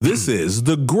This is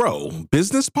the Grow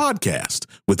Business Podcast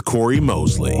with Corey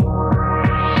Mosley. Don't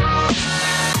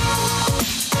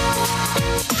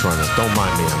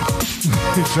mind me.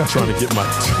 I'm trying to get my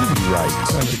tea right.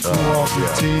 Trying to cool off your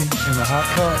tea in the hot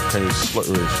cup. Hey,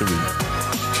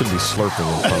 should be slurping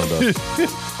in front of.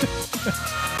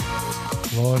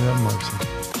 Lord have mercy.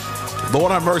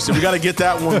 Lord have mercy. We got to get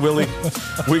that one, Willie.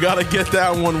 We got to get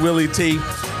that one, Willie T.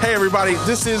 Hey, everybody.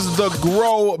 This is the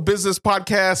Grow Business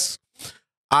Podcast.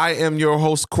 I am your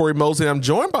host, Corey Mosley. I'm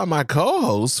joined by my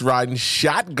co-host, riding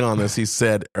shotgun, as he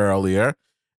said earlier,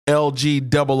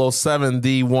 LG007,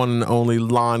 the one and only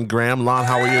Lon Graham. Lon,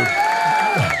 how are you?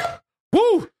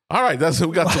 Woo! All right, that's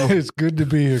we got. It's good to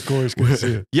be here, Corey. It's good to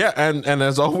see you. Yeah, and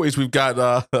as always, we've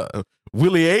got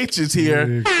Willie H is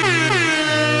here.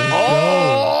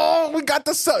 Oh, we got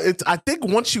the. I think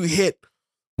once you hit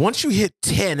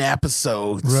 10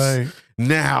 episodes, right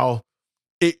now,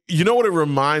 you know what it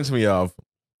reminds me of.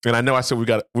 And I know I said we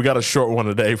got a short one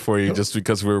today for you just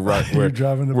because we're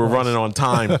running on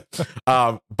time.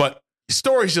 But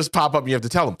stories just pop up and you have to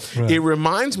tell them. Right. It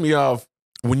reminds me of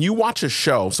when you watch a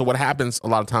show. So what happens a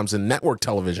lot of times in network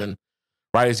television,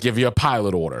 right, is give you a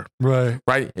pilot order. Right.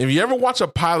 If you ever watch a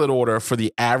pilot order for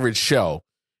the average show,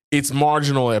 it's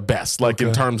marginal at best,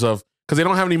 in terms of, because they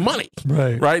don't have any money,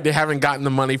 right? They haven't gotten the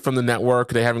money from the network.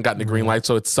 They haven't gotten the green light,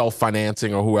 so it's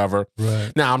self-financing or whoever.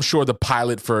 Right. Now, I'm sure the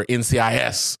pilot for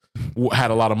NCIS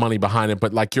had a lot of money behind it,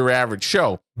 but like your average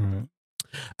show.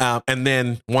 And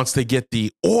then once they get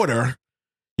the order,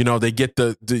 they get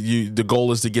the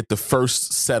goal is to get the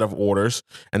first set of orders,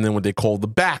 and then what they call the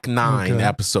back 9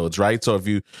 episodes, right? So if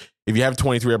you have a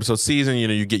 23 episode season,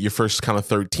 you get your first kind of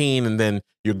 13, and then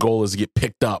your goal is to get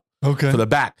picked up. For the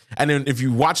back. And then if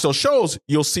you watch those shows,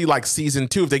 you'll see like season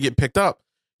 2, if they get picked up,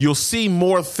 you'll see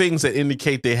more things that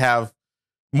indicate they have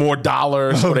more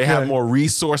dollars or they have more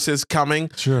resources coming.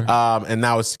 Sure. And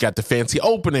now it's got the fancy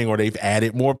opening, or they've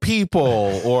added more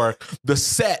people, or the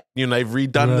set, they've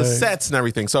redone the sets and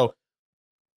everything. So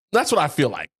that's what I feel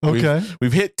like.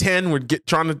 We've hit 10. We're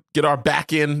trying to get our back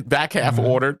half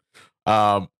ordered.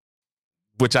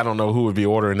 Which I don't know who would be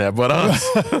ordering that, but us.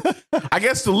 I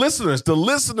guess the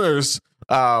listeners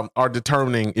are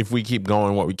determining if we keep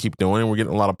going, what we keep doing. We're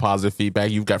getting a lot of positive feedback.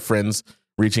 You've got friends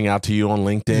reaching out to you on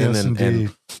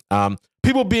LinkedIn and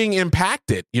people being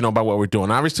impacted, by what we're doing.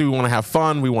 Obviously, we want to have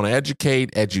fun. We want to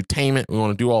educate, edutainment. We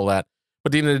want to do all that. But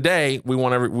at the end of the day, we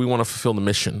want to fulfill the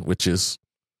mission, which is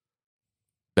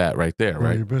that right there,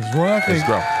 right? Well, I think.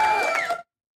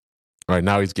 All right,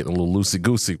 now he's getting a little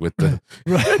loosey-goosey with the...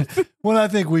 Right. Well, I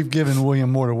think we've given William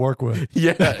more to work with.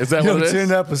 Yeah, is that what it is?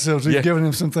 10 episodes, we've given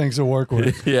him some things to work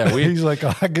with. Yeah. He's like,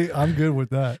 I'm good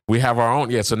with that. We have our own...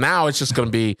 Yeah, so now it's just going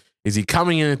to be, is he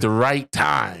coming in at the right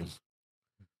time?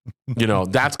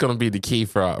 That's going to be the key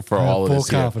for all of this.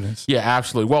 Full confidence. Yeah,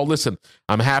 absolutely. Well, listen,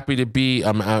 I'm happy to be...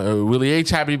 Willie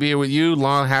H, happy to be here with you.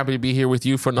 Lon, happy to be here with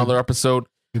you for another episode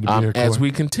as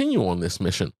we continue on this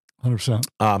mission.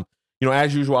 100%.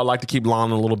 As usual, I like to keep Lon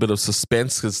in a little bit of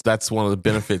suspense because that's one of the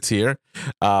benefits here,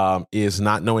 is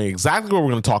not knowing exactly what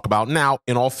we're going to talk about. Now,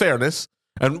 in all fairness,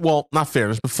 not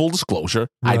fairness, but full disclosure,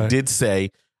 right.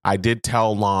 I did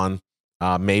tell Lon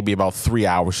maybe about 3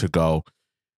 hours ago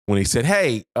when he said,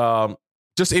 hey,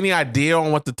 just any idea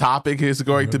on what the topic is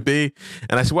going to be?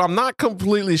 And I said, well, I'm not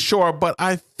completely sure, but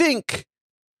I think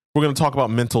we're going to talk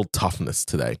about mental toughness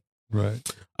today. Right.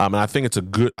 And I think it's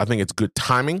good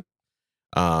timing.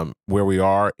 Where we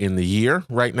are in the year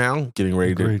right now, getting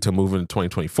ready to move into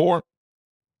 2024.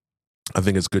 I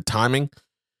think it's good timing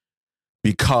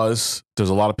because there's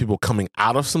a lot of people coming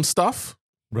out of some stuff.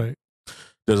 Right.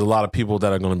 There's a lot of people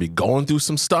that are going to be going through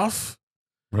some stuff.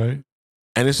 Right.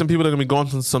 And there's some people that are going to be going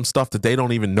through some stuff that they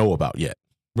don't even know about yet.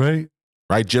 Right.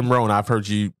 Right. Jim Rohn, I've heard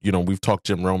we've talked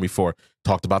Jim Rohn before,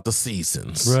 talked about the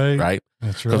seasons. Right. Right.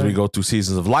 That's right. Because we go through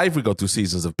seasons of life, we go through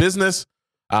seasons of business.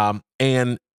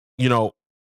 And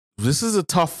this is a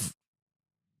tough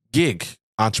gig,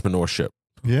 entrepreneurship.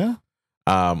 Yeah.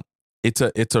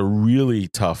 It's a really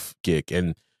tough gig.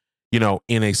 And,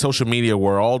 in a social media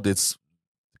world, it's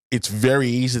very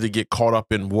easy to get caught up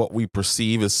in what we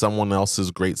perceive as someone else's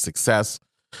great success.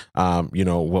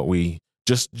 What we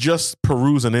just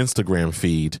peruse an Instagram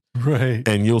feed. Right.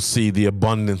 And you'll see the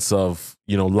abundance of,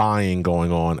 lying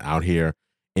going on out here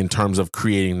in terms of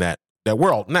creating that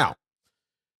world. Now,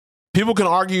 people can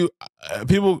argue,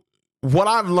 what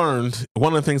I've learned,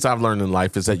 one of the things I've learned in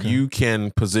life is that you can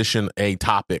position a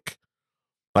topic,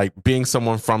 like being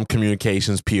someone from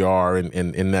communications, PR, and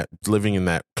in that living in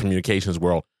that communications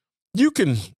world, you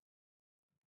can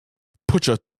put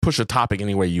your push a topic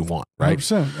any way you want, right?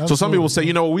 100%, so some people say,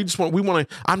 you know, we want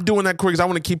to. I'm doing that because I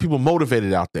want to keep people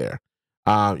motivated out there.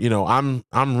 You know, I'm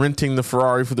renting the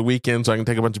Ferrari for the weekend so I can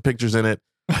take a bunch of pictures in it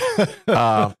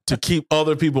to keep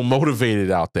other people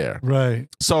motivated out there. Right.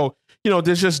 So, you know,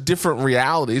 there's just different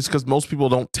realities because most people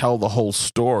don't tell the whole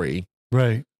story,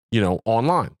 right, you know,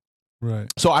 online. Right.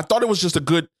 So I thought it was a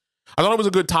good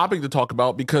topic to talk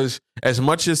about because as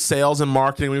much as sales and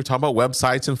marketing, we were talking about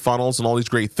websites and funnels and all these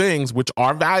great things, which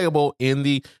are valuable in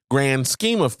the grand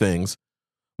scheme of things.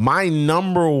 My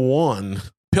number one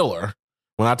pillar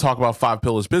when I talk about 5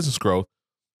 pillars business growth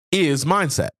is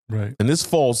mindset. Right. And this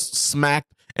falls smack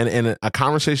and a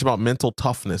conversation about mental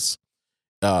toughness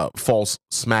falls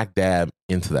smack dab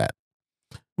into that.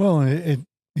 Well,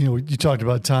 you know, you talked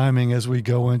about timing as we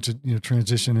go into, you know,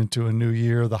 transition into a new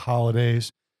year, the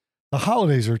holidays. The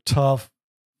holidays are tough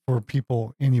for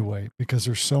people anyway, because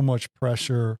there's so much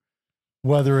pressure,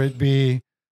 whether it be,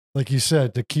 like you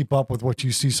said, to keep up with what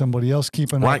you see somebody else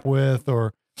keeping up with,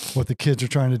 or what the kids are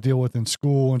trying to deal with in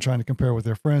school and trying to compare with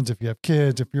their friends. If you have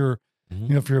kids, if you're,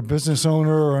 you know, if you're a business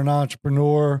owner or an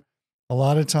entrepreneur, a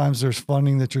lot of times there's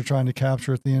funding that you're trying to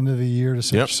capture at the end of the year to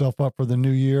set yourself up for the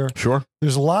new year. Sure.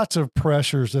 There's lots of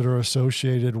pressures that are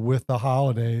associated with the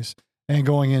holidays and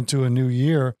going into a new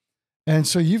year. And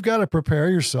so you've got to prepare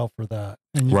yourself for that.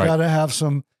 And you've got to have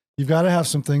some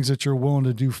things that you're willing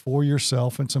to do for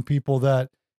yourself and some people that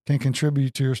can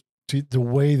contribute to the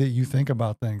way that you think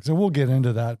about things. And we'll get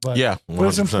into that, but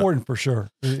it's important for sure.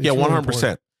 It's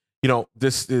 100%. You know,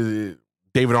 this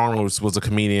David Arnold was a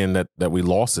comedian that we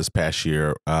lost this past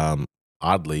year.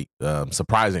 Oddly,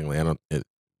 surprisingly,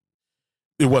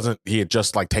 it wasn't. He had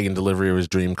just like taken delivery of his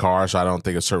dream car, so I don't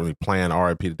think it's certainly planned.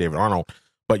 R.I.P. to David Arnold.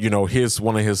 But you know,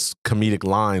 one of his comedic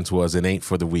lines was, "It ain't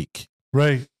for the weak."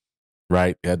 Right.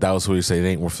 Right. Yeah, that was what he said. It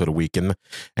ain't for the weak, and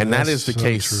that is the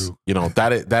case. True. You know,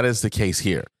 that is the case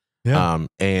here. Yeah.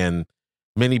 And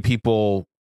many people.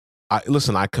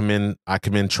 I commend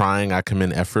trying, I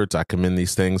commend efforts, I commend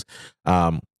these things.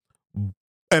 And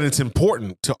it's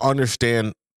important to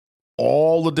understand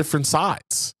all the different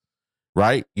sides,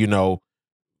 right? You know,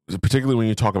 particularly when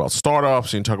you talk about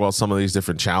startups and you talk about some of these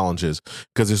different challenges,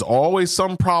 because there's always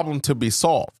some problem to be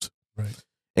solved. Right.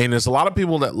 And there's a lot of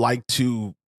people that like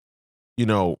to, you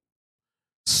know,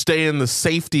 stay in the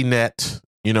safety net,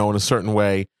 you know, in a certain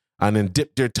way, and then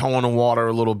dip their toe in the water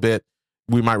a little bit.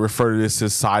 We might refer to this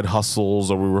as side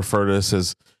hustles, or we refer to this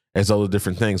as other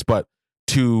different things. But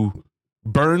to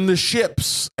burn the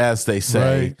ships, as they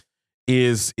say,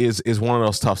 is one of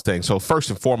those tough things. So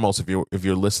first and foremost, if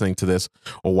you're listening to this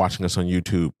or watching us on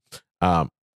YouTube, I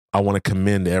want to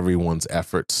commend everyone's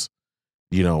efforts,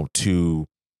 you know, to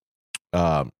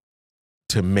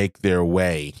make their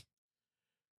way.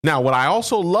 Now, what I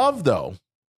also love though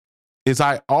is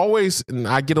I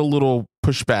get a little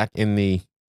pushback in the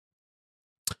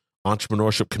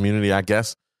entrepreneurship community, I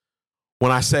guess,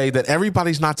 when I say that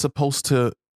everybody's not supposed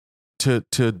to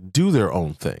do their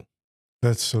own thing.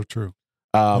 That's so true.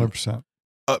 100%.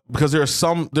 Because there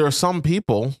are some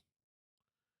people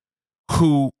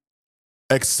who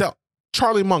accept.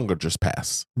 Charlie Munger just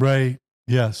passed. Right.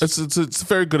 Yes. It's a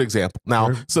very good example.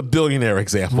 Now, it's a billionaire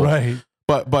example. Right.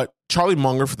 But Charlie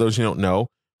Munger, for those who don't know,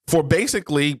 for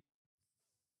basically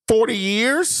 40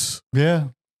 years. Yeah.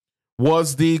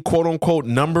 Was the quote unquote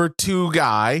number 2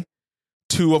 guy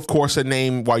to, of course, a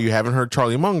name. While you haven't heard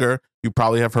Charlie Munger, you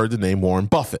probably have heard the name Warren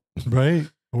Buffett. Right.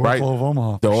 Oracle of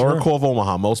Omaha. The Oracle of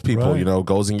Omaha. Most people, you know,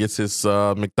 goes and gets his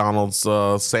McDonald's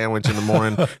sandwich in the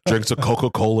morning, drinks a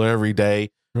Coca-Cola every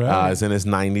day, is in his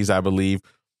 90s, I believe.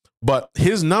 But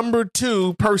his number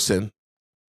 2 person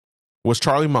was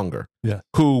Charlie Munger,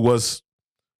 who was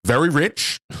very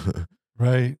rich,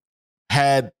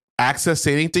 had access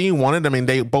to anything you wanted. I mean,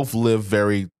 they both live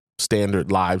very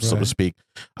standard lives, so to speak.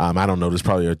 I don't know. There's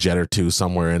probably a jet or two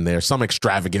somewhere in there, some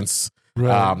extravagance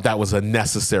that was a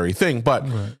necessary thing. But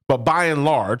by and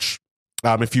large,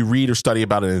 if you read or study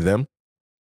about any of them,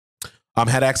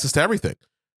 had access to everything.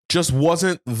 Just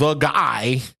wasn't the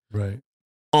guy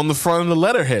on the front of the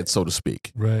letterhead, so to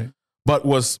speak. Right. But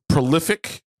was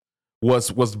prolific,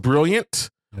 was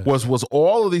brilliant, was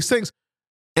all of these things.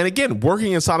 And again,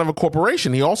 working inside of a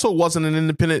corporation, he also wasn't an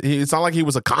independent. It's not like he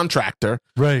was a contractor.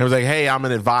 Right. It was like, hey, I'm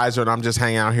an advisor and I'm just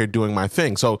hanging out here doing my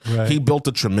thing. So he built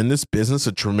a tremendous business,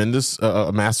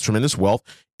 amassed tremendous wealth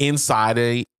inside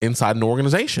an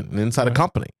organization, inside a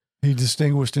company. He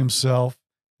distinguished himself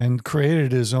and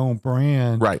created his own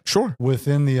brand, right? Sure,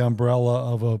 within the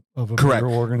umbrella of a bigger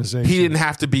organization. He didn't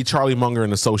have to be Charlie Munger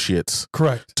and Associates,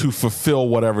 correct, to fulfill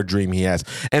whatever dream he has.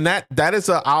 And that is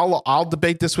I'll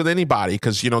debate this with anybody,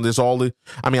 because there's all the.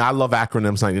 I mean, I love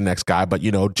acronyms like the next guy, but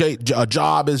a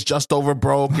job is just over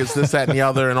broke, is this, that, and the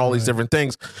other, and all these different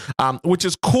things, which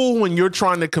is cool when you're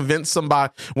trying to convince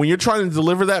somebody, when you're trying to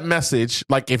deliver that message.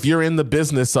 Like if you're in the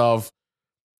business of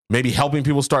maybe helping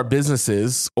people start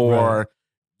businesses, or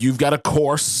you've got a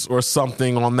course or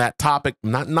something on that topic,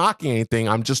 I'm not knocking anything,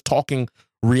 I'm just talking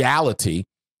reality,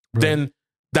 then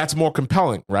that's more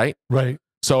compelling, right? Right.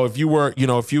 So if you were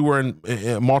in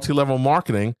multi-level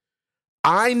marketing,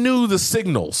 I knew the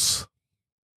signals.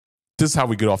 This is how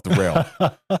we get off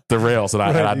the rails, and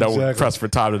I know we're pressed for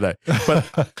time today.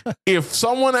 But if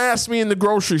someone asked me in the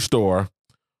grocery store,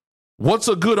 what's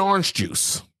a good orange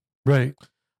juice? Right.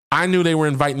 I knew they were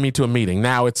inviting me to a meeting.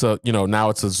 Now it's a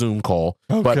Zoom call.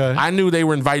 Okay. But I knew they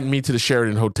were inviting me to the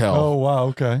Sheraton Hotel. Oh wow,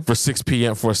 okay. For 6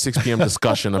 p.m.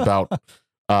 discussion about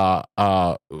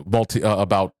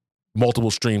about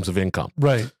multiple streams of income.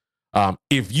 Right.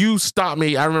 If you stop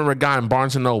me, I remember a guy in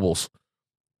Barnes and Noble's.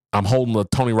 I'm holding a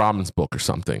Tony Robbins book or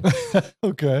something.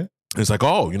 Okay. It's like,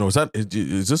 oh,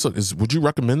 would you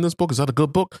recommend this book? Is that a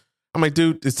good book? I'm like,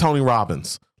 dude, it's Tony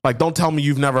Robbins. Like, don't tell me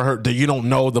you've never heard, that you don't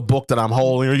know the book that I'm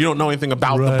holding, or you don't know anything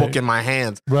about the book in my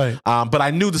hands. Right. But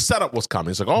I knew the setup was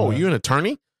coming. It's like, oh, are you an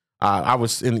attorney? I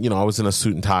was in a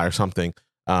suit and tie or something.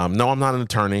 No, I'm not an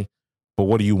attorney, but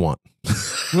what do you want?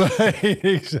 Right,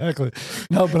 exactly.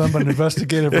 No, but I'm an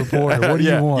investigative reporter. What do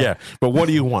you want? Yeah, but what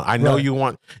do you want? I know you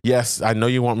want. Yes, I know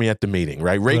you want me at the meeting,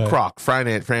 right? Ray Kroc,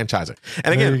 franchising.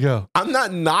 And again, there you go. I'm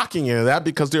not knocking any of that,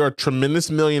 because there are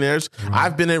tremendous millionaires.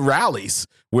 I've been at rallies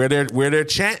where they're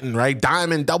chanting, right?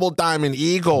 Diamond, double diamond,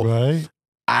 eagle. Right.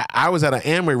 I was at an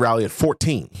Amway rally at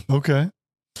 14. Okay.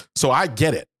 So I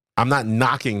get it. I'm not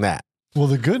knocking that. Well,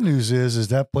 the good news is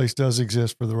that place does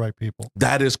exist for the right people.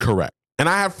 That is correct. And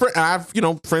I have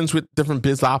friends with different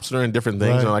biz ops and different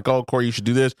things. And they're like, oh, Corey, you should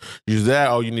do this, you should do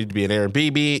that. Oh, you need to be an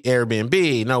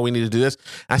Airbnb. No, we need to do this.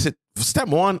 I said, step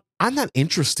one, I'm not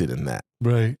interested in that.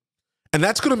 Right. And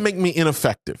that's going to make me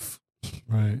ineffective.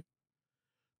 Right.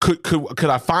 Could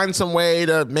I find some way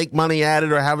to make money at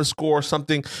it or have a score or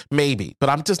something? Maybe, but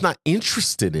I'm just not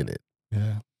interested in it.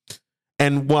 Yeah.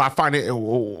 And what I find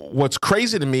what's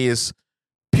crazy to me is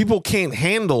people can't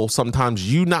handle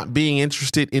sometimes you not being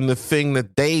interested in the thing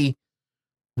that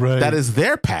that is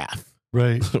their path.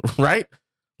 Right. Right.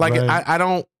 Like I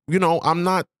don't, I'm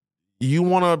not, you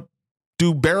want to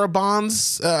do bearer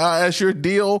bonds as your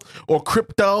deal, or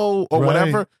crypto or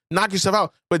whatever, knock yourself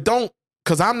out, but don't,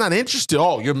 because I'm not interested.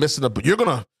 Oh, you're missing you're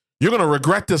going to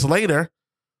regret this later.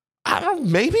 I don't,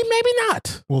 maybe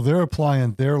not. Well, they're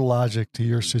applying their logic to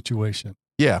your situation.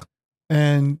 Yeah.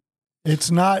 And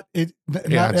it's not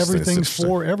everything's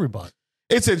for everybody.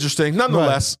 It's interesting.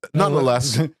 Nonetheless.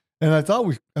 And I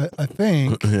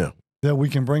think that we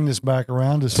can bring this back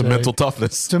around to mental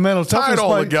toughness. To mental toughness. Tie it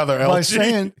all together,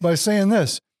 LG. By saying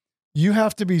this, you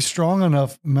have to be strong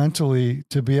enough mentally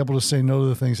to be able to say no to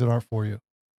the things that aren't for you.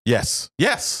 Yes.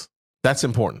 That's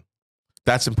important.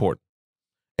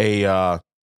 I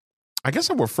guess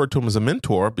I refer to him as a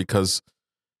mentor because,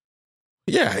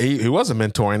 he was a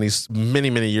mentor, and he's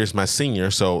many, many years my senior.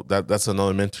 So that's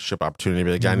another mentorship opportunity.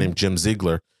 But a guy named Jim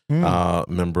Ziegler,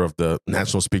 member of the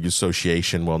National Speakers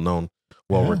Association, well-known,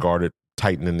 well-regarded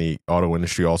titan in the auto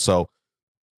industry. Also,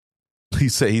 he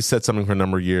said something for a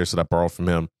number of years that I borrowed from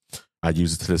him. I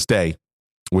use it to this day,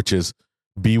 which is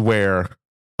beware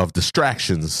of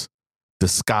distractions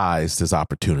disguised as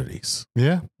opportunities.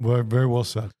 Yeah, well, very well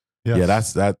said.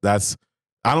 Yes. Yeah, that's.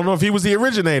 I don't know if he was the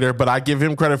originator, but I give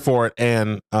him credit for it,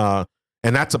 and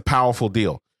that's a powerful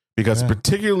deal, because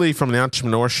particularly from the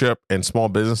entrepreneurship and small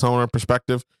business owner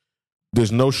perspective,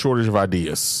 there's no shortage of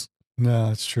ideas. No,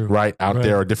 that's true. Right out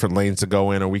there are different lanes to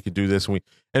go in, or we could do this. And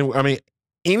I mean,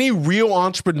 any real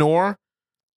entrepreneur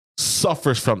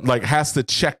suffers from, has to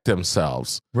check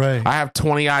themselves. Right. I have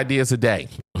 20 ideas a day.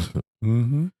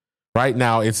 Mm-hmm. Right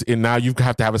now, now you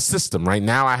have to have a system. Right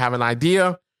now, I have an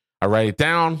idea. I write it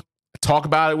down. I talk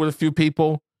about it with a few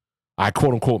people. I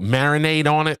quote unquote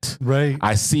marinate on it. Right.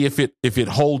 I see if it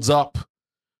holds up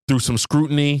through some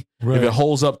scrutiny. Right. If it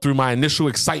holds up through my initial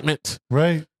excitement.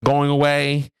 Right. Going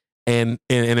away, and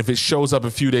if it shows up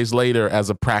a few days later as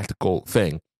a practical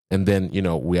thing, and then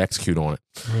we execute on it.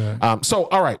 Right. So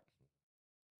all right,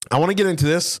 I want to get into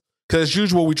this because as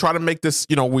usual we try to make this.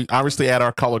 We obviously add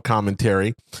our color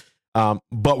commentary.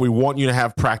 But we want you to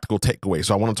have practical takeaways.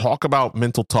 So I want to talk about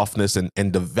mental toughness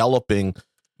and developing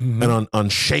an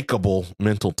unshakable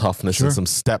mental toughness and some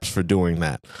steps for doing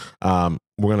that.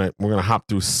 we're gonna hop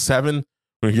through 7.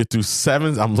 We're gonna get through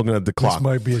 7. I'm looking at the clock. This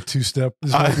might be a 2-step.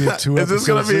 This might be a 2 Is this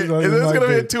gonna be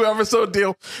a 2-episode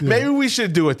deal? Yeah. Maybe we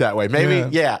should do it that way. Maybe,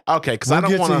 okay. Because I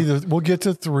don't want to. We'll get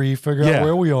to 3. Figure out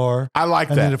where we are. I like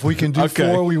that. And then if we can do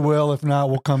 4, we will. If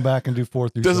not, we'll come back and do 4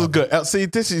 through 7. This is good. See,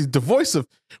 this is the voice of.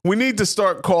 We need to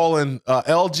start calling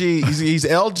LG. He's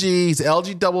LG. He's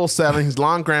LG 007. He's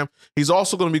Lon Graham. He's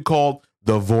also going to be called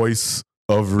the voice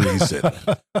of reason.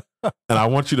 And I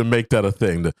want you to make that a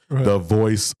thing, the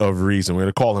voice of reason. We're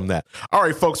going to call him that. All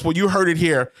right, folks. Well, you heard it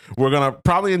here. We're going to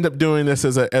probably end up doing this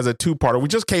as a 2-parter. We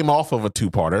just came off of a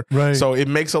 2-parter. Right. So it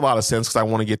makes a lot of sense because I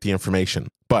want to get the information.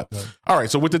 But all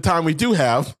right. So with the time we do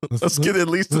have, let's get at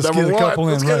least to number 1.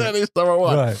 Let's get at least number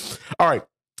 1. Right. All right.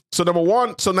 So number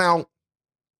 1. So now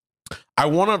I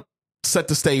want to set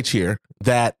the stage here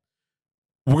that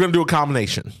we're going to do a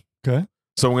combination. Okay.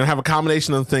 So we're going to have a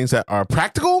combination of things that are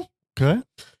practical. Okay.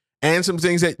 And some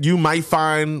things that you might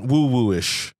find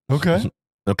woo-woo-ish. Okay.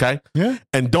 Okay? Yeah.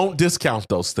 And don't discount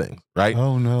those things, right?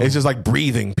 Oh, no. It's just like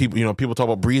breathing. People talk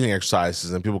about breathing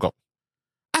exercises and people go,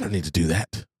 I don't need to do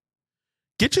that.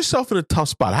 Get yourself in a tough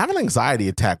spot. Have an anxiety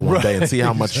attack one day and see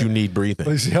how much you need breathing.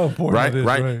 Let's see how important it is.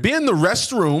 Right. Be in the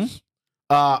restroom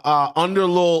under a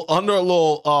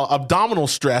little abdominal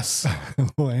stress.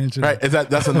 Right?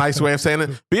 That's a nice way of saying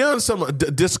it. Be on some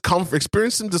discomfort,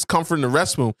 experience some discomfort in the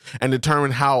restroom, and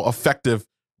determine how effective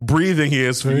breathing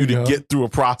is for you to get through a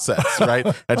process, right?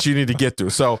 That you need to get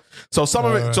through. So some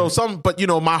of it, but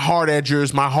my hard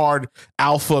edgers, my hard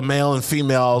alpha male and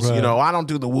females, I don't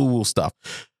do the woo-woo stuff.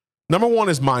 Number 1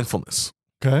 is mindfulness.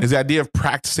 Okay. Is the idea of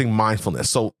practicing mindfulness.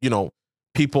 So,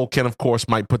 people can, of course,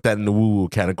 might put that in the woo-woo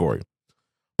category.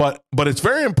 But it's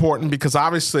very important because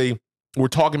obviously we're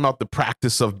talking about the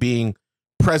practice of being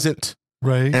present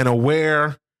and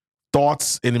aware,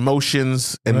 thoughts and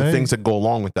emotions and the things that go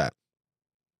along with that.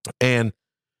 And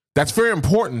that's very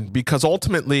important because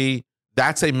ultimately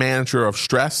that's a manager of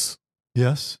stress.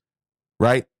 Yes.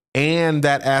 Right. And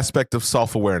that aspect of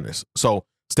self-awareness. So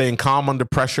staying calm under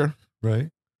pressure.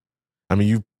 Right. I mean,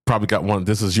 you probably got one.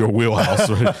 This is your wheelhouse.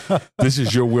 Right? This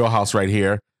is your wheelhouse right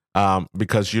here.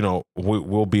 Because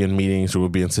we'll be in meetings or we'll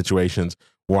be in situations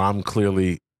where I'm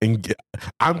clearly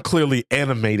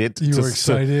animated. You were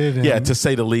excited, to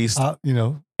say the least.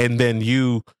 And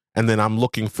then I'm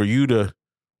looking for you to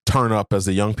turn up, as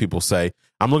the young people say.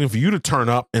 I'm looking for you to turn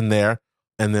up in there,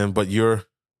 but you're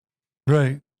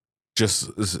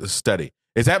just steady.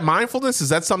 Is that mindfulness? Is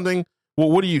that something? Well,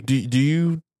 what do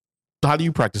you? How do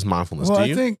you practice mindfulness? Well,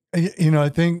 do you? I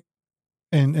think.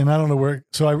 And I don't know where,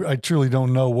 so I truly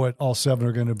don't know what all 7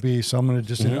 are going to be. So I'm going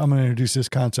to I'm going to introduce this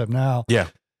concept now. Yeah.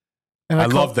 And I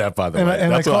love that, by the way.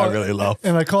 That's what I really love.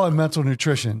 And I call it mental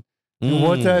nutrition. And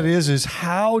what that is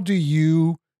how do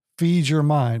you feed your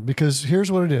mind? Because here's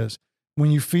what it is.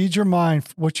 When you feed your mind,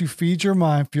 what you feed your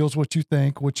mind fuels what you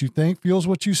think fuels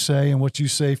what you say, and what you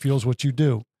say fuels what you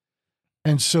do.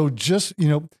 And so just,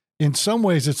 in some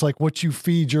ways it's like what you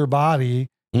feed your body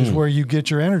is where you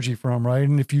get your energy from, right?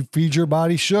 And if you feed your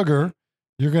body sugar,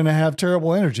 you're going to have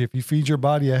terrible energy. If you feed your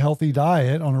body a healthy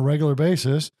diet on a regular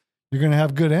basis, you're going to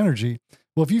have good energy.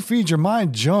 Well, if you feed your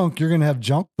mind junk, you're going to have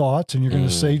junk thoughts and you're going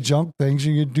to say junk things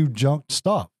and you do junk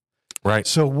stuff. Right.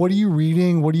 So what are you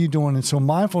reading? What are you doing? And so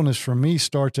mindfulness for me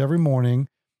starts every morning.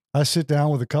 I sit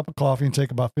down with a cup of coffee and take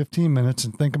about 15 minutes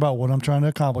and think about what I'm trying to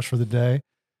accomplish for the day.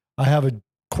 I have a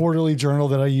quarterly journal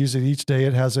that I use each day.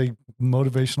 It has a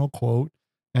motivational quote.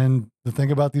 And the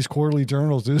thing about these quarterly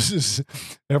journals is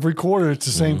every quarter, it's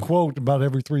the same quote about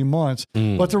every 3 months.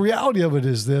 But the reality of it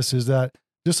is that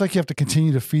just like you have to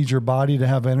continue to feed your body to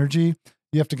have energy,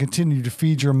 you have to continue to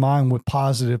feed your mind with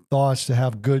positive thoughts, to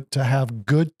have good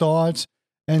thoughts,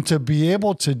 and to be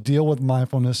able to deal with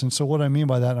mindfulness. And so what I mean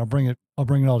by that, and I'll bring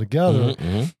it all together,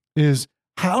 is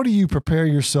how do you prepare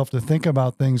yourself to think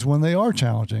about things when they are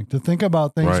challenging, to think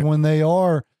about things when they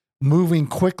are moving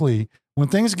quickly? When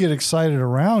things get excited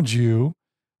around you,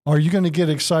 are you going to get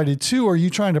excited too? Or are you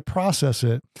trying to process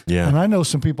it? Yeah. And I know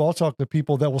some people, I'll talk to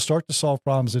people that will start to solve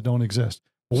problems that don't exist.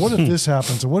 Well, what if this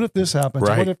happens? And what if this happens?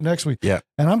 And what if next week? Yeah.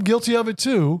 And I'm guilty of it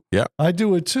too. Yeah. I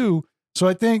do it too. So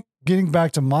I think getting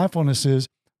back to mindfulness is,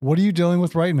 what are you dealing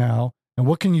with right now? And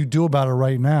what can you do about it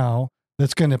right now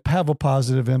that's going to have a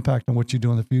positive impact on what you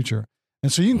do in the future?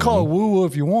 And so you can call it woo-woo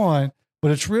if you want,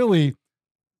 but it's really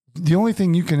the only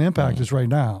thing you can impact is right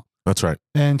now. That's right.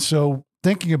 And so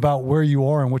thinking about where you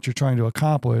are and what you're trying to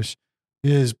accomplish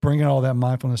is bringing all that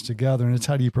mindfulness together. And it's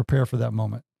how do you prepare for that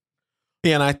moment?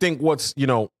 Yeah. And I think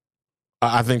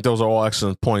I think those are all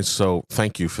excellent points. So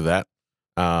thank you for that.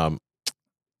 Because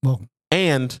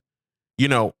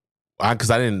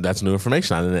that's new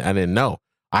information. I didn't know.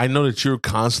 I know that you're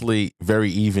constantly very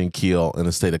even keel in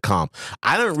a state of calm.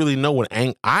 I don't really know what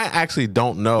I actually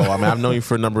don't know. I mean, I've known you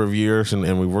for a number of years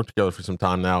and we've worked together for some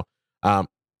time now.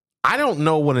 I don't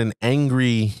know what an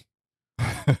angry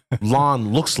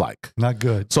Lon looks like. Not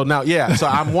good. So now, yeah. So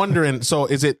I'm wondering, so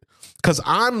is it, cause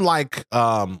I'm like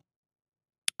a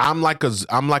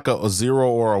 0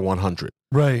 or a 100.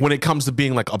 Right. When it comes to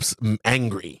being like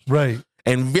angry. Right.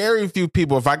 And very few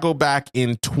people, if I go back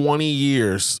in 20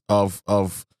 years of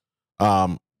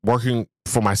working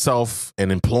for myself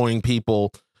and employing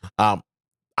people,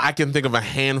 I can think of a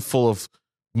handful of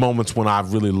moments when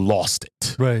I've really lost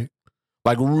it. Right.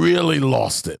 Like really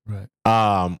lost it. Right.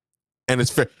 And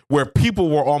it's fair, where people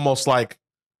were almost like,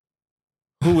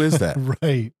 who is that?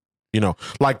 Right. You know,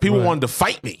 like people Right. wanted to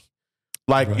fight me.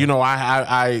 Like, you know,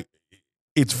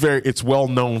 it's well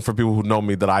known for people who know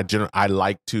me that I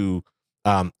like to,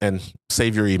 and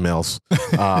save your emails.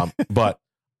 But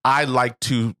I like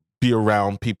to be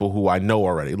around people who I know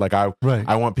already. Like I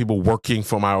want people working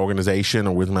for my organization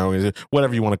or with my organization,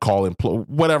 whatever you want to call it,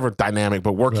 whatever dynamic,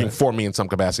 but working for me in some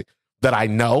capacity that I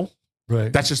know.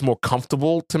 Right. That's just more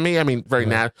comfortable to me. I mean, very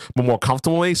but more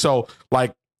comfortably. So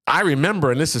like, I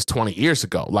remember, and this is 20 years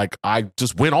ago, like I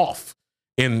just went off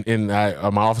in my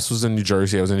office was in New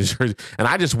Jersey. I was in New Jersey and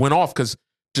I just went off because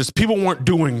just people weren't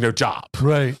doing their job.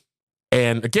 Right.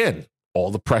 And again, all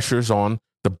the pressure's on,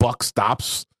 the buck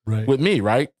stops with me.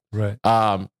 Right. Right.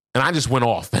 And I just went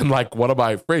off and like, one of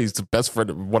my friends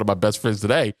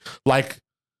today, like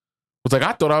was like,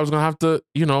 I thought I was going to have to,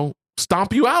 you know,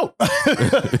 stomp you out.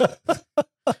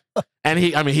 And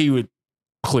he would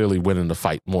clearly win in the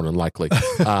fight more than likely,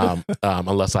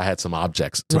 unless I had some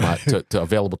objects to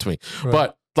available to me. Right.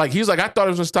 But like, he's like, I thought it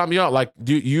was going to stop me out. Like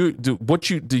your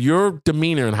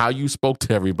demeanor and how you spoke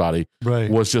to everybody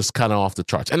was just kind of off the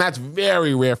charts. And that's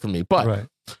very rare for me. But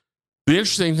the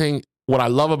interesting thing, another thing I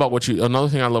love about what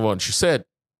you said,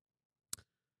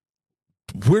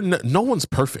 no one's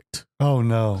perfect. Oh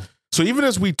no. So even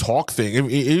as we talk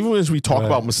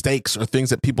about mistakes or things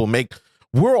that people make,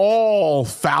 we're all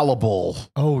fallible.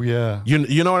 Oh yeah.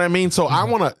 You know what I mean? So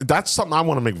that's something I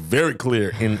want to make very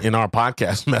clear in our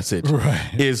podcast message.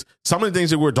 Right. Is some of the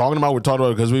things that we're talking about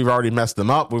because we've already messed them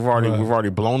up. We've already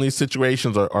blown these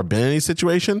situations or been in these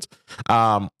situations.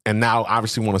 And now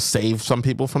obviously want to save some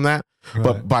people from that. Right.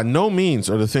 But by no means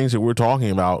are the things that we're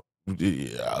talking about,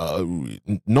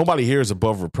 nobody here is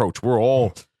above reproach.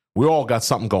 We all got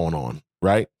something going on,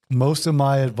 right? Most of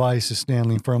my advice is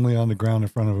standing firmly on the ground in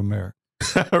front of a mirror.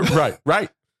 Right.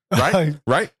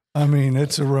 I mean,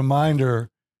 it's a reminder.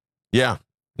 Yeah.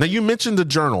 Now you mentioned the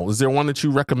journal. Is there one that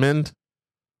you recommend?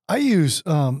 I used,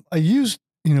 for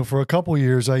a couple of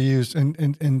years I used,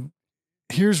 and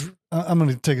here's, I'm going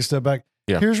to take a step back.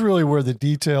 Yeah. Here's really where the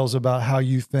details about how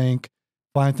you think,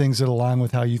 find things that align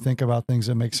with how you think about things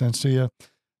that make sense to you.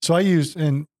 So I used,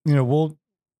 and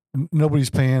nobody's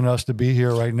paying us to be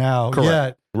here right now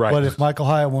yet. Right. But if Michael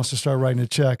Hyatt wants to start writing a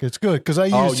check, it's good because I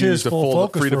used his full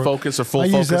focus. Free to focus or full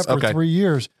focus? I used that for 3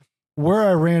 years. Where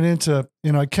I ran into,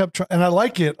 I kept trying, and I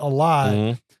like it a lot.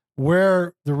 Mm-hmm.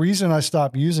 Where the reason I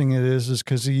stopped using it is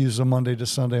because he used a Monday to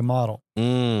Sunday model.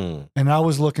 And I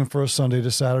was looking for a Sunday to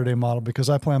Saturday model because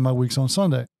I plan my weeks on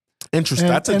Sunday. Interesting.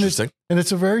 That's interesting. And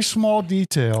it's a very small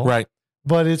detail. Right.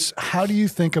 But it's how do you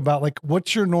think about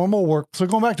what's your normal work? So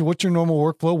going back to what's your normal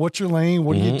workflow? What's your lane?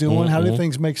 What are you doing? How do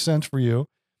things make sense for you?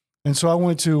 And so I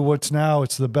went to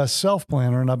it's the Best Self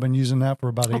Planner, and I've been using that for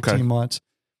about 18 months.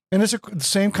 And it's the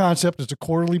same concept. It's a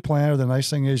quarterly planner. The nice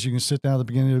thing is you can sit down at the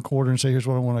beginning of the quarter and say, here's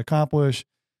what I want to accomplish.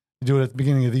 You do it at the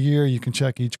beginning of the year. You can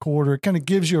check each quarter. It kind of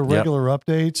gives you a regular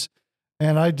updates.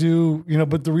 And I do,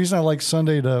 but the reason I like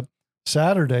Sunday to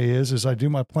Saturday is I do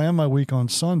plan my week on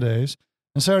Sundays.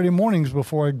 And Saturday mornings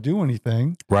before I do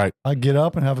anything, I get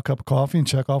up and have a cup of coffee and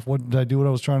check off what did I do, what I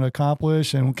was trying to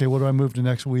accomplish, and what do I move to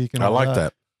next week? And I like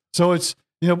that. So it's,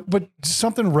 but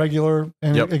something regular.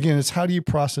 And again, it's how do you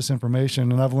process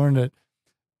information? And I've learned that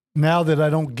now that I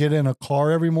don't get in a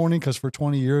car every morning, because for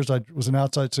 20 years I was an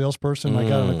outside salesperson. I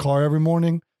got in a car every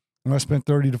morning and I spent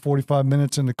 30 to 45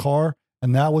 minutes in the car.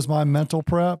 And that was my mental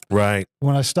prep. Right.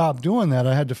 When I stopped doing that,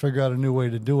 I had to figure out a new way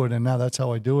to do it. And now that's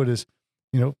how I do it is,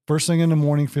 first thing in the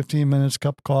morning, 15 minutes,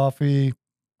 cup of coffee,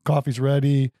 coffee's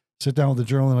ready, sit down with the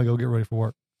journal, and I go get ready for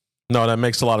work. No, that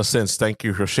makes a lot of sense. Thank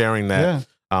you for sharing that.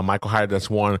 Yeah. Michael Hyatt, that's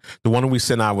one. The one we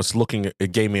sent, I was looking,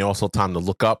 it gave me also time to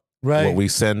look up what we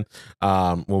send.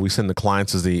 What we send the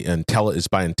clients is is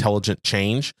by Intelligent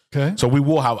Change. Okay. So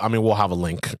we'll have a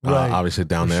link, obviously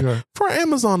down there for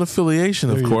Amazon affiliation,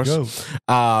 of course.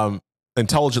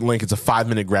 Intelligent Link, it's a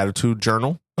 5-minute gratitude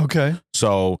journal. Okay.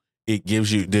 So it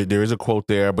gives you, there is a quote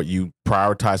there, but you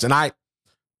prioritize. And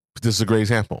this is a great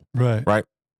example. Right.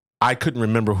 I couldn't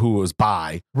remember who it was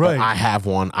by. Right. I have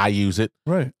one. I use it.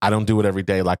 Right. I don't do it every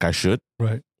day like I should.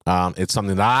 Right. It's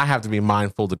something that I have to be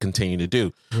mindful to continue to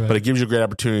do. Right. But it gives you a great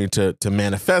opportunity to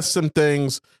manifest some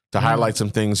things, to highlight some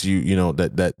things you know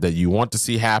that you want to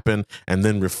see happen, and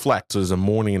then reflect. So there's a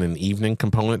morning and an evening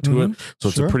component to it. So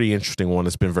it's a pretty interesting one.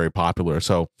 It's been very popular.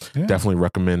 So definitely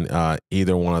recommend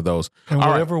either one of those. And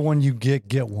whatever one you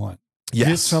get one. Yes.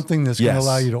 Get something that's going to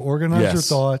allow you to organize your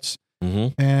thoughts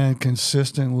and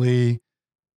consistently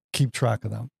keep track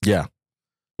of them. Yeah.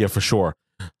 Yeah, for sure.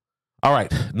 All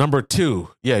right, number 2.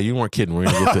 Yeah, you weren't kidding. We're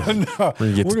gonna get to no,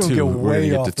 we're gonna get 2. We're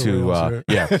gonna get to 2.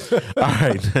 Yeah. All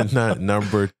right,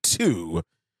 number 2.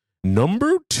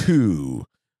 Number 2.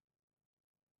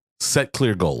 Set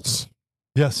clear goals.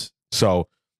 Yes. So,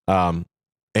 and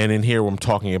in here I'm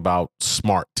talking about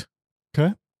SMART.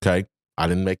 Okay. I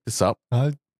didn't make this up.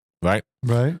 Right.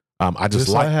 I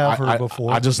just I have heard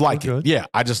before. I just like it. Yeah,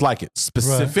 I just like it.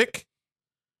 Specific,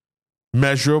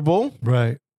 measurable,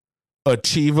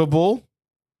 achievable,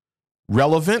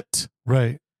 relevant,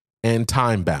 and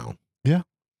time bound. Yeah.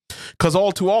 Because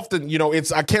all too often,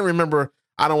 I can't remember.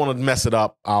 I don't want to mess it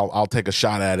up. I'll take a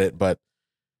shot at it. But,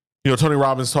 Tony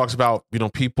Robbins talks about,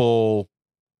 people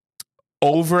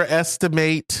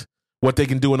overestimate what they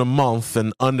can do in a month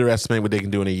and underestimate what they can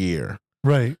do in a year.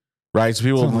 Right. Right. So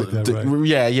people, like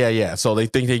that, yeah. So they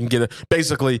think they can get it.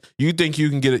 Basically, you think you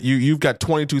can get it. You've got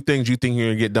 22 things you think you're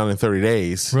going to get done in 30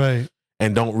 days. Right.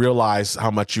 And don't realize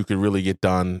how much you could really get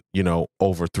done,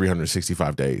 over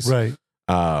 365 days. Right.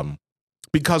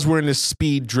 Because we're in this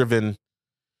speed driven,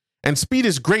 and speed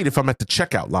is great if I'm at the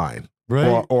checkout line.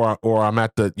 Right. Or I'm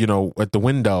at the, at the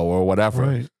window or whatever.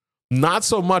 Right. Not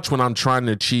so much when I'm trying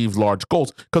to achieve large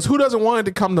goals. Because who doesn't want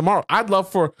it to come tomorrow? I'd love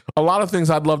for a lot of things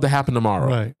I'd love to happen tomorrow.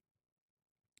 Right.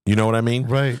 You know what I mean?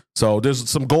 Right. So there's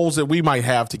some goals that we might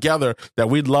have together that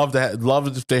we'd love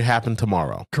if they happen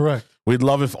tomorrow. Correct. We'd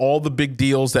love if all the big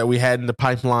deals that we had in the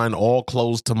pipeline all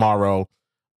closed tomorrow,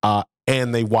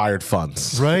 and they wired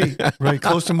funds. Right.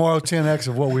 Close tomorrow, 10x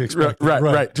of what we expect. Right.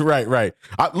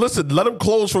 Listen, let them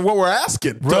close for what we're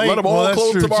asking. Right. Let them all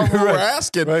close tomorrow for what we're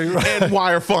asking and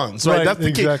wire funds. Right. That's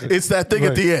the key. It's that thing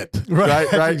at the end.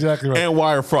 Right. Exactly right. And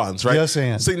wire funds. Right. Yes,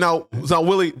 and. See, now,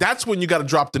 Willie, that's when you got to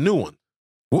drop the new one.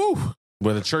 Woo.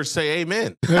 When the church say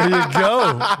amen. There you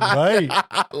go. Right.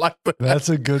 That's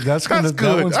a good. That one's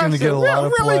going to get a lot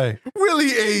of play.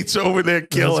 Really H over there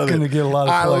killing it. It's going to get a lot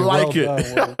of play. I like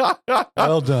it.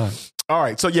 Well done. All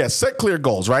right. So set clear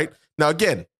goals, right? Now,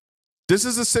 again, this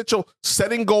is essential.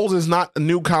 Setting goals is not a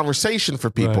new conversation for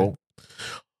people,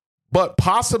 but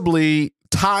possibly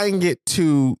tying it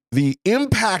to the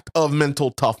impact of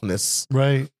mental toughness.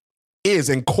 Right.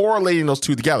 And correlating those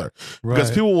two together.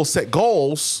 Because people will set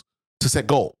goals to set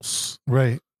goals.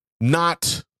 Right.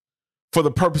 Not for the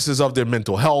purposes of their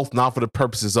mental health, not for the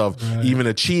purposes of even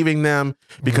achieving them.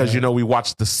 Because, we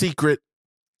watched The Secret,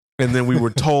 and then we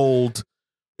were told,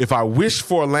 if I wish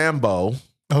for a Lambo.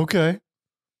 Okay.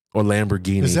 Or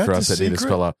Lamborghini for us that need to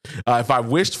spell out. If I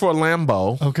wished for a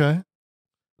Lambo. Okay.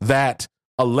 That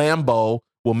a Lambo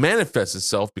will manifest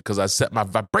itself because I set my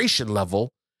vibration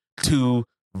level to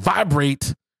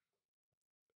vibrate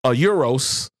a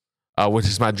Euros, which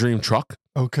is my dream truck.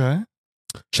 Okay.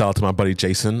 Shout out to my buddy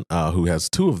Jason, who has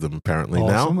 2 of them apparently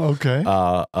now. Okay.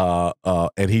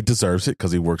 And he deserves it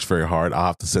because he works very hard. I'll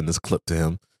have to send this clip to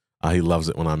him. He loves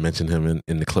it when I mention him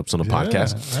in the clips on the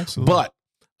podcast. Absolutely.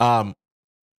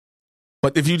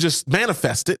 But if you just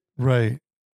manifest it, right,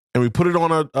 and we put it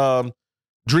on a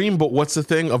dream board, what's the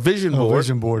thing? A vision board. A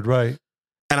vision board, right.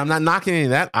 And I'm not knocking any of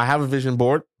that. I have a vision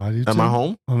board at my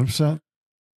home. 100%.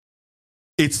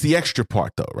 It's the extra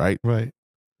part, though, right? Right.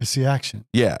 It's the action.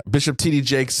 Yeah. Bishop T.D.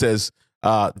 Jakes says,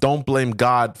 don't blame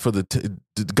God for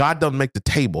God doesn't make the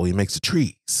table. He makes the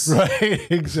trees. Right.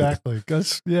 Exactly.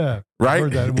 Right. I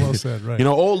heard that. Well said. Right.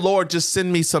 Oh, Lord, just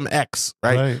send me some X.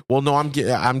 Right. Well, no,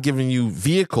 I'm giving you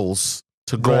vehicles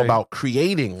to go about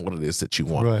creating what it is that you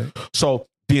want. Right. So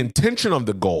the intention of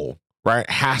the goal, right,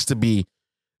 has to be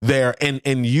there,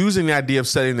 and using the idea of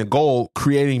setting the goal,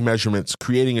 creating measurements,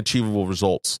 creating achievable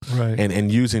results, right,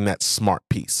 and using that SMART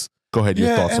piece. Go ahead,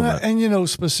 your thoughts on that. And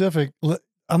specific,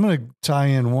 I'm going to tie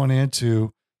in one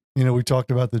into, we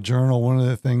talked about the journal, one of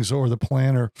the things, or the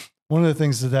planner, one of the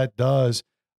things that does,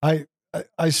 I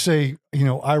say,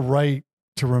 I write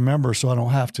to remember so I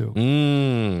don't have to.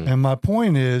 And my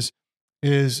point is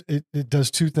it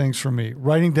does 2 things for me.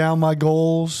 Writing down my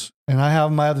goals, and I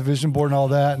have the vision board and all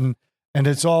that, and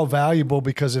it's all valuable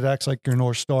because it acts like your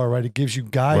North Star, right? It gives you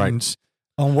guidance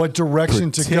on what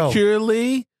direction to go.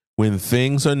 Particularly when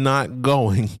things are not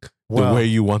going the way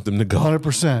you want them to go.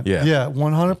 100%. Yeah.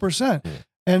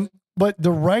 100%. But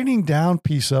the writing down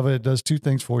piece of it does two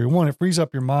things for you. One, it frees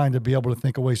up your mind to be able to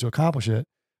think of ways to accomplish it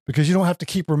because you don't have to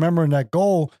keep remembering that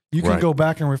goal. You can go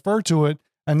back and refer to it,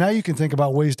 and now you can think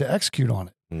about ways to execute on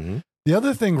it. Mm-hmm. The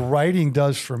other thing writing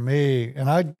does for me, and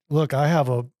I have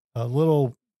a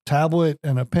little tablet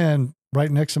and a pen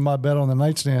right next to my bed on the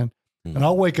nightstand, and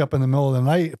I'll wake up in the middle of the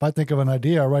night. If I think of an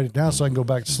idea, I write it down so I can go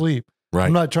back to sleep. Right.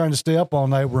 I'm not trying to stay up all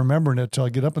night remembering it until I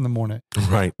get up in the morning.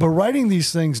 Right. But writing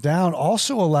these things down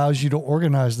also allows you to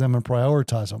organize them and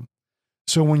prioritize them.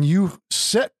 So when you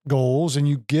set goals and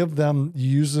you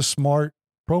use the SMART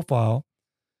profile,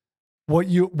 what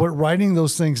writing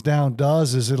those things down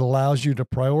does is it allows you to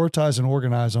prioritize and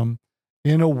organize them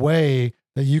in a way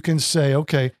that you can say,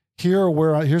 okay,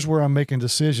 here's where I'm making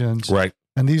decisions. Right.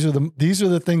 And these are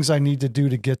the things I need to do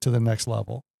to get to the next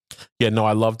level. Yeah, no,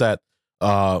 I love that.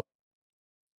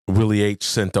 Willie H.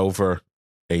 sent over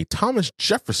a Thomas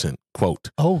Jefferson quote.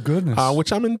 Oh, goodness.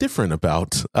 Which I'm indifferent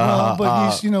about.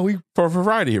 But he's, for a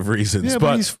variety of reasons. Yeah,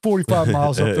 but he's 45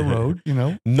 miles up the road,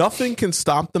 Nothing can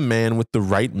stop the man with the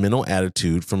right mental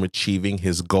attitude from achieving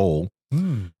his goal.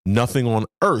 Nothing on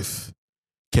earth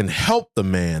can help the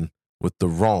man with the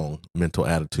wrong mental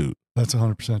attitude. That's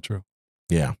 100% true.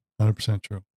 Yeah. 100%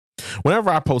 true.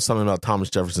 Whenever I post something about Thomas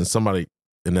Jefferson, somebody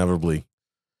inevitably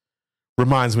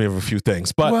reminds me of a few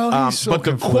things, but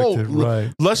the quote,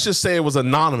 right. Let's just say it was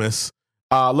anonymous.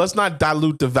 Let's not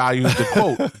dilute the value of the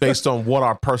quote based on what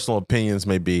our personal opinions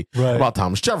may be about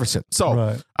Thomas Jefferson.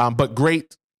 So, but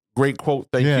great quote.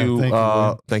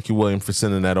 Thank you, William, for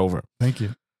sending that over. Thank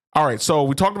you. All right, so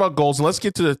we talked about goals, and let's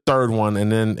get to the third one,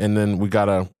 and then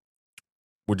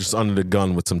we're just under the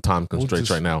gun with some time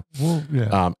constraints right now.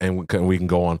 And we can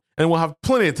go on, and we'll have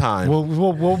plenty of time.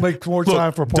 We'll make more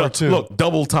time for part two. Look,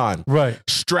 double time. Right.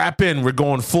 Strap in. We're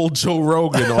going full Joe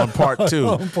Rogan on part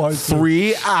two.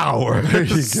 3 hours. There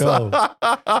you go.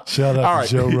 Shout out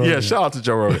to Joe Rogan. Yeah, shout out to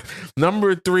Joe Rogan.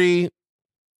 Number 3,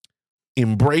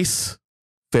 embrace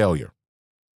failure.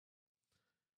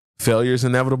 Failure is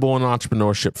inevitable in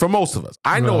entrepreneurship for most of us.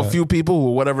 I know a few people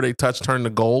who whatever they touch turn to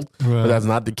gold, but that's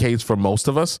not the case for most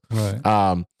of us.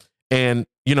 Right. And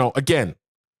again,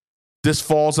 this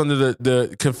falls under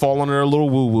can fall under a little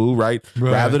woo-woo, right?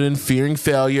 Rather than fearing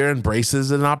failure,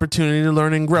 embraces an opportunity to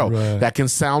learn and grow. Right. That can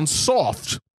sound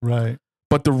soft. Right.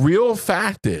 But the real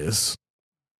fact is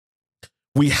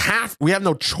we have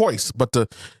no choice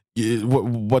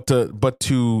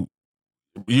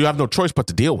you have no choice but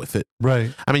to deal with it.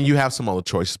 Right. I mean, you have some other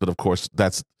choices, but of course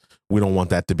we don't want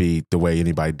that to be the way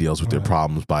anybody deals with their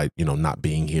problems by, not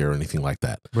being here or anything like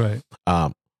that. Right.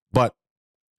 But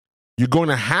you're going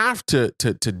to have to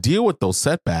deal with those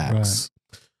setbacks.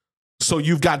 Right. So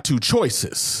you've got two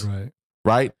choices.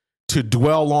 Right. To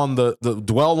dwell on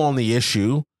the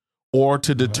issue or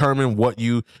to determine what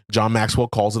John Maxwell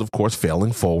calls it, of course,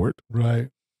 failing forward. Right.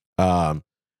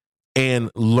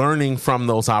 And learning from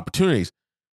those opportunities.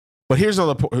 But here's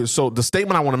another. So the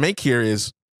statement I want to make here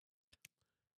is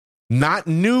not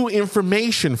new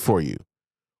information for you.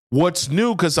 What's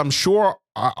new? Because I'm sure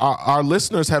our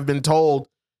listeners have been told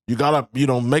you gotta,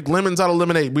 make lemons out of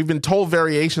lemonade. We've been told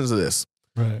variations of this.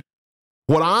 Right.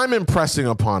 What I'm impressing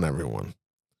upon everyone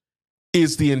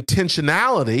is the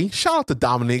intentionality. Shout out to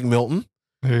Dominique Milton.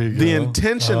 There you go. The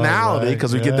intentionality,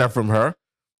 because we get that from her.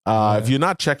 If you're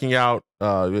not checking out,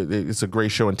 it's a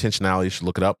great show, Intentionality. You should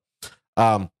look it up.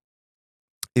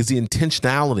 Is the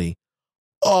intentionality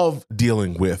of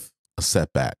dealing with a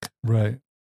setback. Right.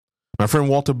 My friend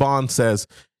Walter Bond says,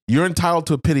 you're entitled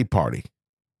to a pity party,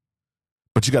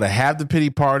 but you got to have the pity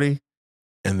party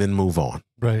and then move on.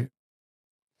 Right.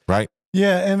 Right.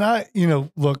 Yeah. And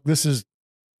look, we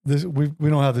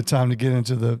don't have the time to get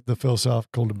into the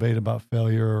philosophical debate about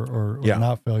failure or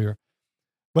not failure.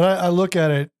 But I look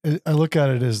at it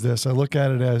as this. I look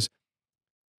at it as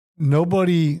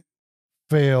nobody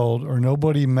failed or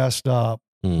nobody messed up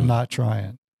not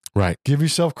trying. Right. Give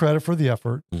yourself credit for the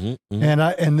effort. Mm-hmm, mm-hmm.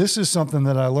 And this is something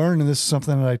that I learned, and this is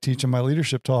something that I teach in my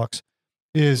leadership talks,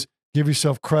 is give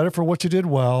yourself credit for what you did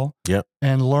well. Yep.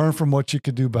 And learn from what you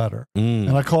could do better.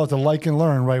 And I call it the like and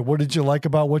learn, right? What did you like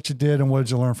about what you did and what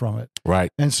did you learn from it?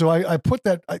 Right. And so I put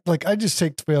that, I just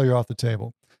take failure off the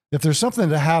table. If there's something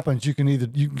that happens, you can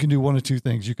do one of two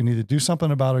things. You can either do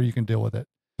something about it or you can deal with it.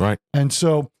 Right. And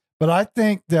so, but I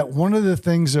think that one of the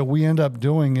things that we end up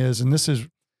doing is, and this is,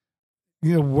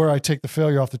 where I take the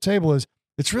failure off the table, is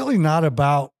it's really not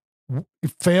about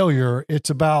failure.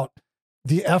 It's about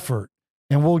the effort.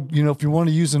 And we'll, if you want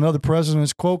to use another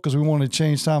president's quote, because we want to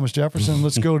change Thomas Jefferson,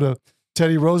 let's go to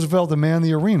Teddy Roosevelt, the man in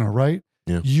the arena, right?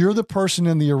 Yeah. You're the person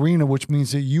in the arena, which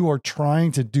means that you are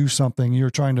trying to do something. You're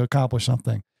trying to accomplish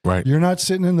something. Right. You're not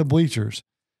sitting in the bleachers.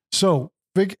 So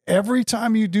every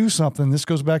time you do something, this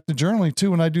goes back to journaling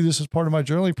too. And I do this as part of my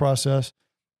journaling process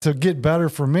to get better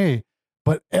for me.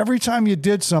 But every time you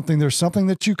did something, there's something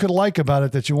that you could like about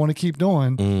it that you want to keep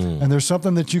doing. And there's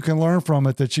something that you can learn from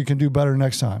it that you can do better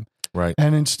next time. Right.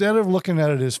 And instead of looking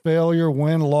at it as failure,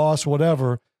 win, loss,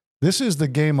 whatever, this is the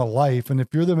game of life. And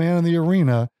if you're the man in the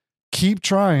arena, keep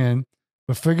trying,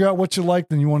 but figure out what you like,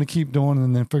 then you want to keep doing,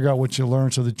 and then figure out what you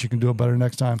learn so that you can do it better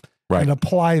next time. Right. And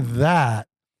apply that,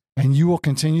 and you will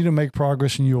continue to make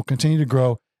progress and you will continue to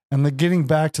grow. And getting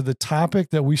back to the topic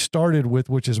that we started with,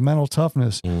 which is mental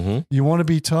toughness, you want to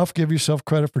be tough, give yourself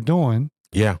credit for doing.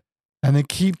 Yeah. And then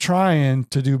keep trying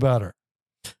to do better.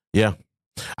 Yeah.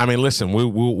 I mean, listen, we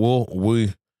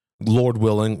Lord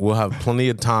willing, we'll have plenty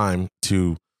of time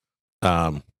to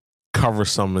cover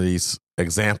some of these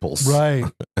examples. Right.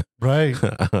 Right.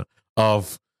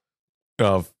 of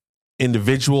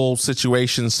individual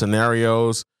situations,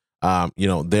 scenarios.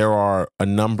 There are a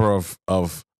number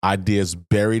of ideas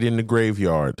buried in the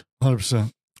graveyard.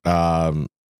 100%.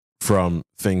 From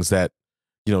things that,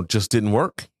 just didn't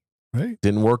work. Right.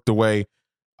 Didn't work the way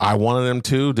I wanted them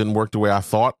to, didn't work the way I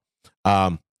thought.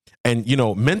 And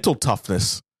mental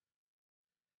toughness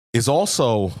is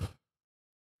also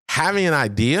having an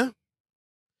idea,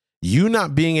 you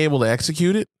not being able to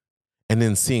execute it, and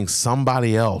then seeing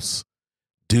somebody else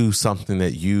do something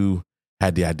that you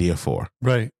had the idea for.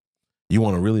 Right. You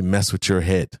want to really mess with your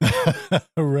head.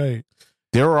 Right.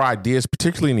 There are ideas,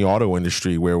 particularly in the auto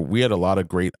industry, where we had a lot of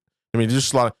great,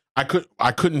 just a lot of,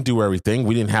 I couldn't do everything.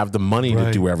 We didn't have the money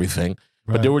to do everything.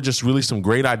 Right. But there were just really some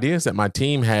great ideas that my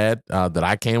team had, that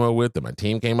I came up with, that my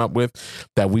team came up with,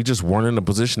 that we just weren't in a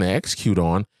position to execute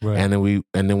on. Right. And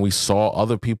then we saw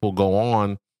other people go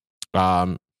on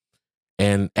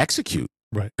and execute.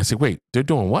 Right. I said, wait, they're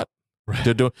doing what? Right.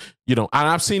 They're doing, and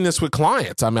I've seen this with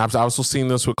clients. I mean, I've also seen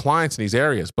this with clients in these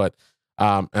areas. But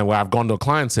and where I've gone to a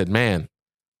client and said, man,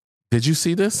 did you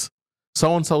see this?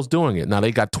 So and so's doing it. Now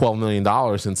they got $12 million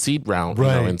in seed round,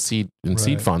 right. in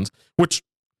seed funds, which.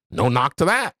 No knock to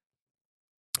that.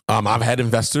 I've had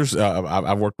investors.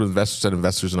 I've worked with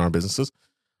investors in our businesses.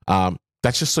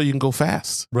 That's just so you can go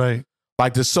fast, right?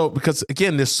 Like because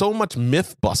again, there's so much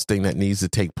myth busting that needs to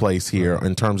take place here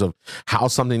in terms of how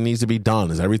something needs to be done.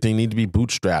 Does everything need to be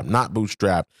bootstrapped? Not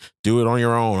bootstrapped. Do it on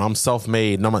your own. I'm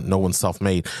self-made. No one's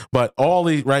self-made. But all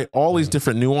these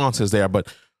different nuances there. But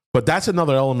that's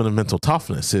another element of mental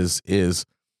toughness is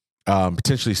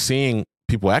potentially seeing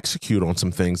people execute on some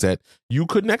things that you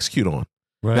couldn't execute on.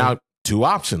 Right. Now, two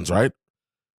options, right?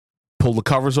 Pull the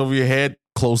covers over your head,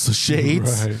 close the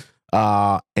shades,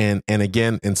 right.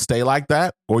 And stay like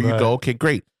that. Or you go, okay,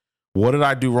 great. What did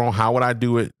I do wrong? How would I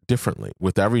do it differently?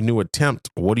 With every new attempt,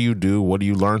 what do you do? What do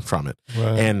you learn from it?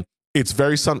 Right. And it's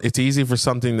easy for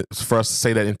for us to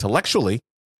say that intellectually,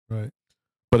 right?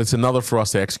 But it's another for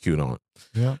us to execute on.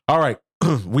 Yeah. All right.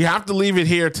 We have to leave it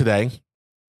here today.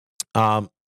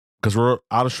 Because we're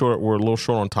we're a little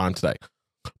short on time today.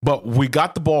 But we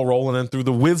got the ball rolling, and through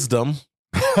the wisdom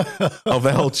of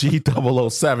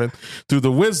LG 007, through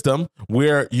the wisdom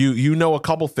where you know a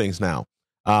couple things now.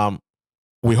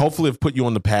 We hopefully have put you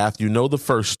on the path. You know the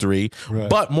first three. Right.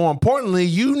 But more importantly,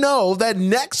 you know that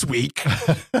next week,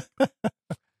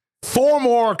 4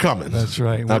 more are coming. That's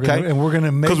right. We're going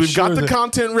to make sure because we've got the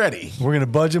content ready. We're going to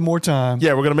budget more time.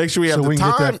 Yeah, we're going to make sure we have the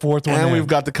time, get that fourth one and in. we've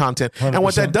got the content. 100%. And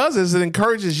what that does is it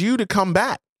encourages you to come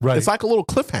back. Right. It's like a little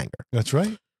cliffhanger. That's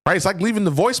right. Right. It's like leaving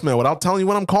the voicemail without telling you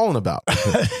what I'm calling about.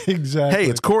 Exactly. Hey,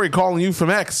 it's Corey calling you from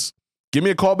X. Give me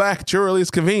a call back at your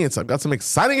earliest convenience. I've got some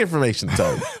exciting information to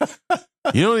tell you.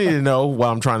 You don't need to know what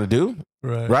I'm trying to do.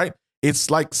 Right.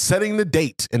 It's like setting the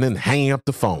date and then hanging up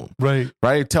the phone. Right.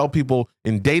 Right. Tell people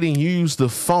in dating, you use the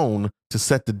phone to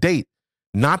set the date,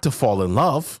 not to fall in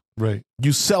love. Right.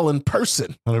 You sell in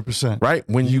person. 100%. Right.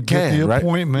 When you get can. the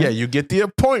appointment. Yeah. You get the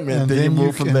appointment. And then you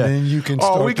move from there. And then you can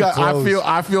start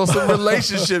I feel some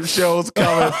relationship shows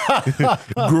coming.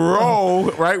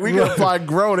 Grow. Right. We got to find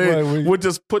grow there. Right, we'll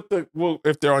just put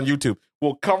if they're on YouTube,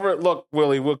 we'll cover it. Look,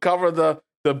 Willie, we'll cover the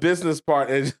business part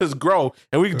and just grow.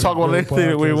 And we can talk about anything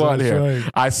that we want here.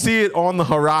 Right. I see it on the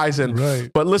horizon.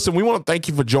 Right. But listen, we want to thank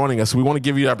you for joining us. We want to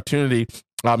give you the opportunity.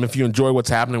 If you enjoy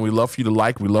what's happening, we love for you to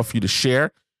like. We love for you to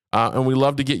share. And we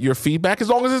love to get your feedback as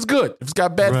long as it's good. If it's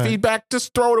got bad feedback,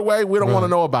 just throw it away. We don't want to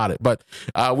know about it. But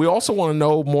we also want to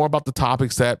know more about the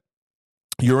topics that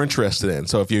you're interested in.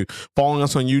 So if you're following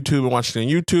us on YouTube and watching on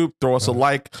YouTube, throw us a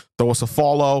like, throw us a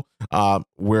follow.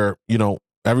 We're,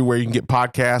 everywhere you can get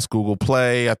podcasts, Google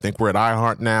Play. I think we're at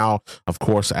iHeart now. Of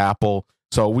course, Apple.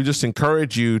 So we just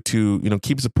encourage you to,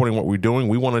 keep supporting what we're doing.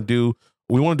 We want to do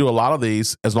a lot of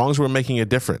these as long as we're making a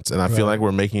difference. And I feel like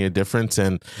we're making a difference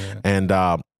and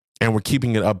we're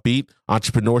keeping it upbeat.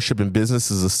 Entrepreneurship and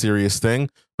business is a serious thing,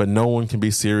 but no one can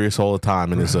be serious all the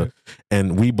time. And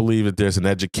and we believe that there's an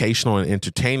educational and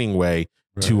entertaining way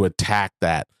to attack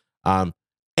that.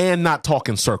 And not talk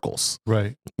in circles.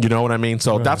 Right. You know what I mean?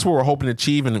 So that's what we're hoping to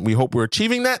achieve. And we hope we're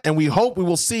achieving that. And we hope we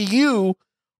will see you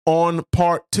on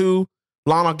part 2.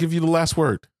 Lon, I'll give you the last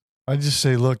word. I just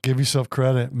say, look, give yourself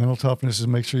credit. Mental toughness is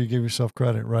make sure you give yourself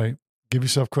credit, right? Give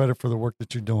yourself credit for the work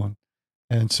that you're doing.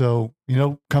 And so,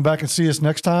 come back and see us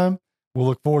next time. We'll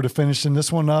look forward to finishing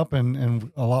this one up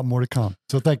and a lot more to come.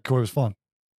 So thank you, Corey. It was fun.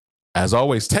 As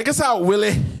always, take us out,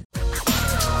 Willie.